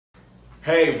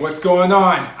Hey, what's going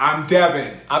on? I'm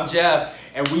Devin. I'm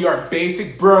Jeff. And we are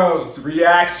Basic Bros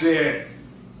Reaction.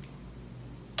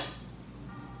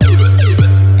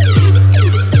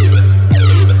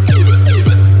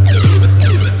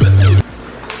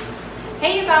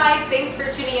 Hey you guys, thanks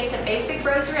for tuning into Basic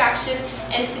Bros Reaction,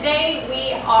 and today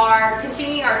we are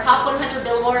continuing our top 100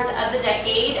 Billboard of the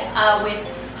decade with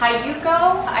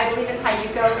Hayuko. I believe it's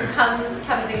Hayuko. Comes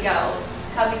and Go.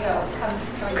 Come and go. Come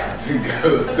and go. Comes and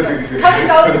goes. Come and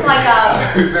go is like a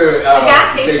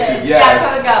gas station. Yes. Yeah,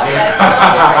 come and go. That's a little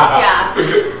different.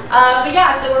 Yeah. But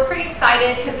yeah, so we're pretty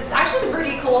excited because it's actually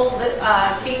pretty cool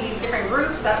seeing these different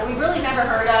groups that we really never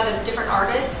heard of and different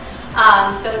artists.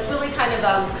 So it's really kind of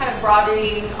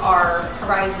broadening our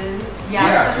horizons.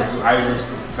 Yeah, because I was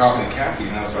talking to Kathy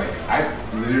and I was like, I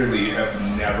literally have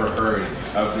never heard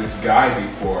of this guy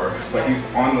before, but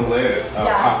he's on the list of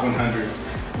top 100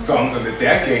 songs of the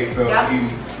decade. So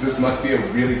this must be a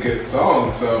really good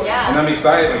song. So and I'm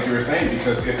excited, like you were saying,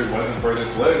 because if it wasn't for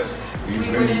this list, we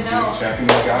wouldn't be checking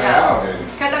this guy out.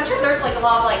 Because I'm sure there's like a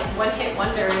lot of like one-hit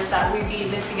wonders that we'd be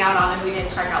missing out on if we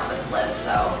didn't check out this list.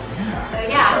 So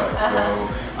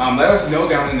let us know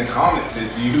down in the comments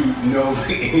if you know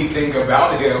anything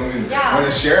about him and want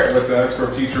to share it with us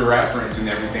for future reference and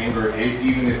everything, or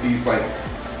even if he's like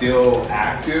still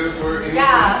active or anything.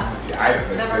 I've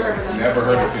never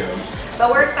heard of him. But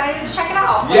we're excited to check it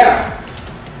out.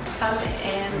 Come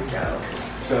and go.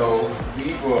 So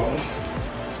we will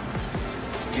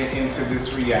get into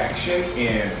this reaction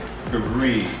in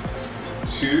 3,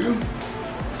 2,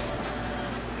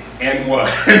 and 1.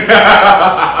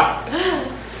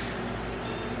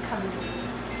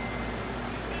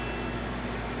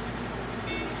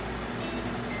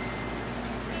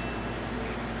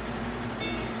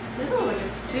 This looks like a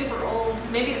super old.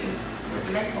 Maybe it was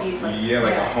meant to be like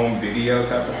like a home video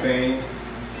type of thing.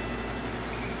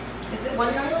 Is it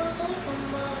one guy?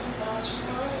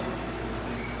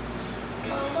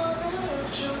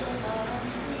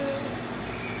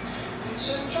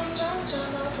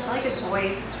 I like his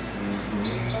voice.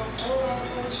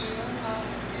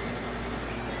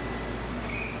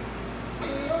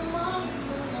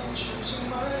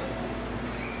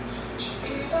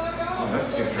 Oh, that's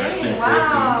interesting.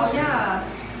 Wow, yeah.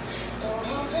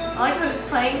 I like how he's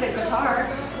playing the guitar.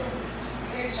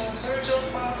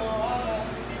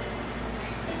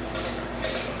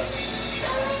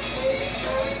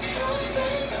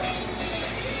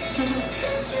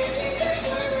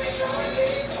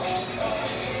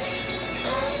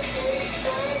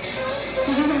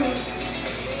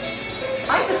 I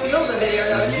like the feel of the video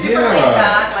though. It's super laid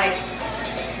back, like.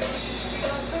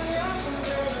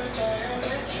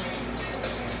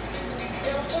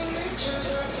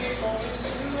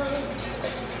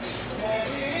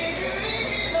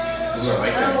 Ooh, I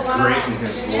like that great in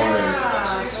his voice.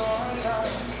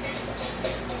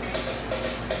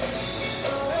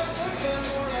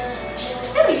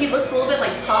 I think he looks a little bit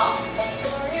like Top.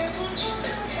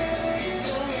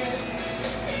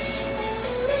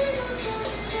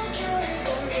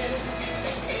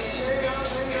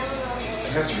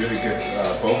 He has really good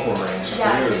vocal range too.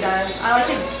 Yeah, he does. I like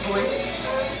his voice.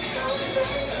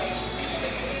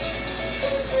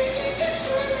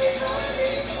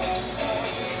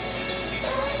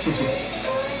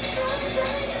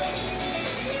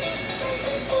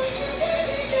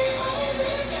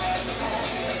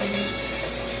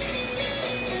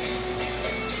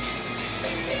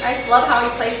 I just love how he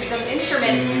plays his own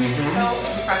instruments. So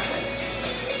impressive.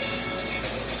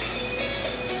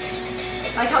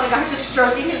 I like how the guy's just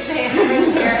stroking his hand in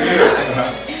his hair.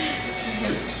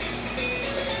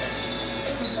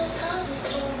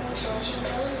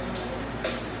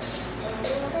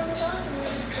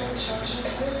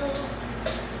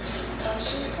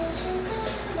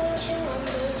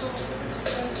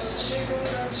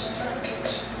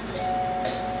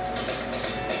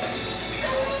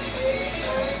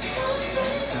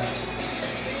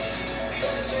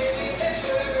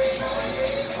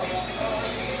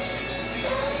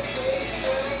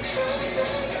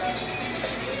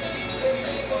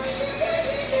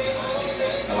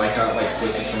 I like how it like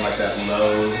switches from like that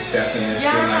low definition,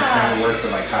 like kind of work to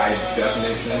like high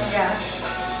definition.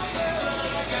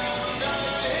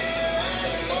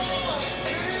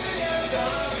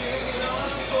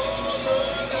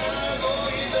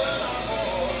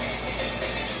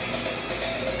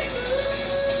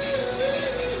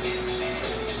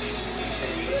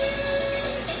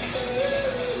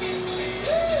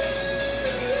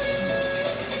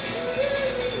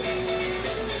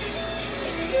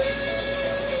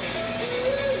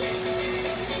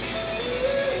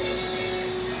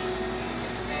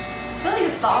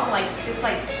 song like this,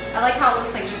 like I like how it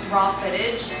looks like just raw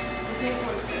footage. Just makes it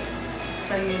look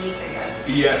so unique, I guess.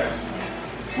 Yes.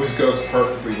 Yeah. Which goes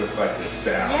perfectly with like the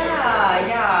sound. Yeah,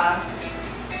 yeah.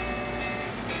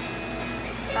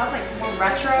 Sounds like more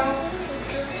retro.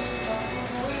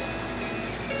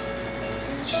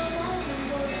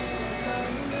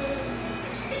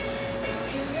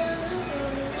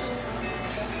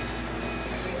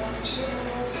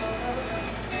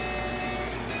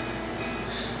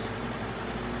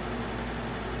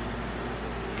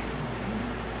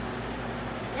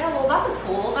 Yeah, well, that was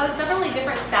cool. That was definitely a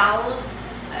different sound.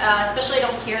 Especially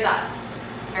I don't hear that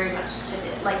very much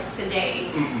today.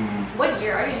 What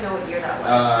year? I don't even know what year that was.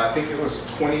 I think it was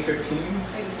 2015.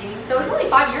 2015. So it was only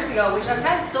 5 years ago, which I'm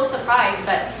kind of still surprised,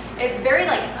 but it's very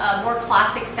like a more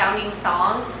classic sounding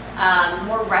song,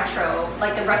 more retro,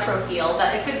 like the retro feel,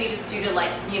 but it could be just due to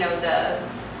like, you know, the,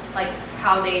 like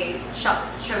how they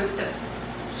chose to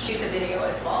shoot the video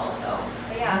as well, so,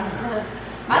 but yeah.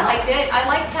 I liked it. I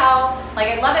liked how, like,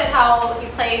 I love it how he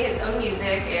played his own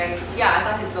music, and yeah, I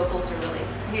thought his vocals were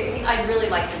really, I really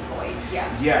liked his voice, yeah.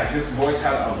 Yeah, his voice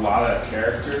had a lot of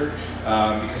character,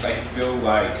 because I feel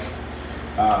like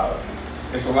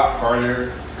it's a lot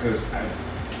harder, because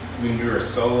when you're a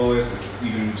soloist,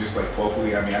 even just like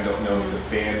vocally, I mean, I don't know if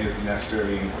the band is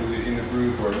necessarily included in the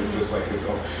group, or if it's just like his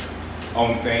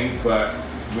own thing, but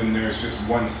when there's just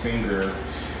one singer,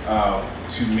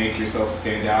 to make yourself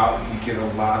stand out, you get a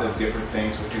lot of different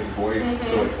things with his voice,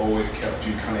 so it always kept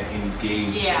you kind of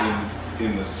engaged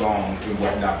in the song and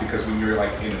whatnot, because when you're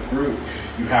like in a group,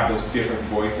 you have those different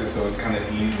voices, so it's kind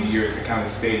of easier to kind of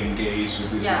stay engaged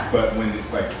with it. But when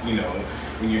it's like, you know,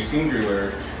 when you're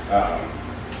singular,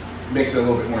 makes it a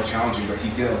little bit more challenging, but he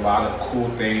did a lot of cool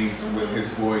things with his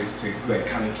voice to like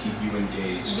kind of keep you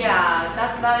engaged. Yeah,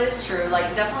 that is true.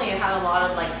 Like definitely it had a lot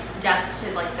of like depth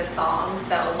to like the song,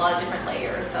 so a lot of different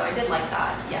layers. So I did like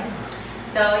that. Yeah.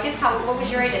 So I guess what would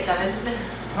you rate it, Dennis?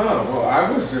 Oh, well,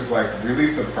 I was just like really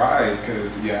surprised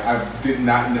because I did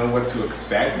not know what to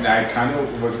expect, and I kind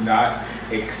of was not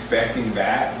expecting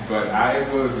that, but I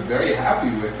was very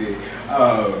happy with it.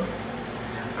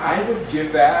 I would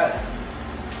give that.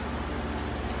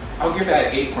 I'll give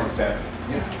that 8.7.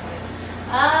 Yeah.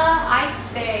 I'd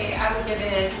say I would give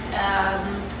it.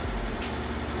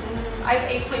 I have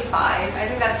 8.5. I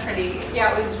think that's pretty.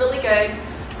 Yeah, it was really good.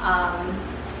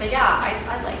 But yeah,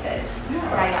 I liked it.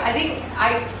 Yeah. I think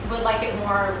I would like it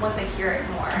more once I hear it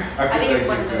more. I think it's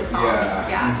one of those songs.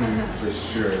 Yeah. For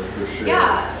sure.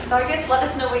 Yeah. So I guess let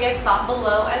us know what you guys thought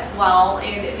below as well,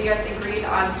 and if you guys agreed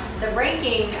on the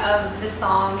ranking of the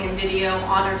song and video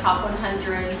on our top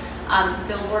 100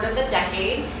 Billboard of the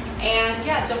decade. And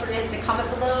yeah, don't forget to comment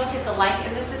below, hit the like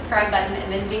and the subscribe button,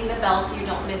 and then ding the bell so you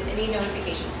don't miss any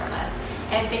notifications from us.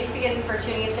 And thanks again for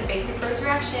tuning into Basic Bros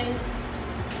Reaction.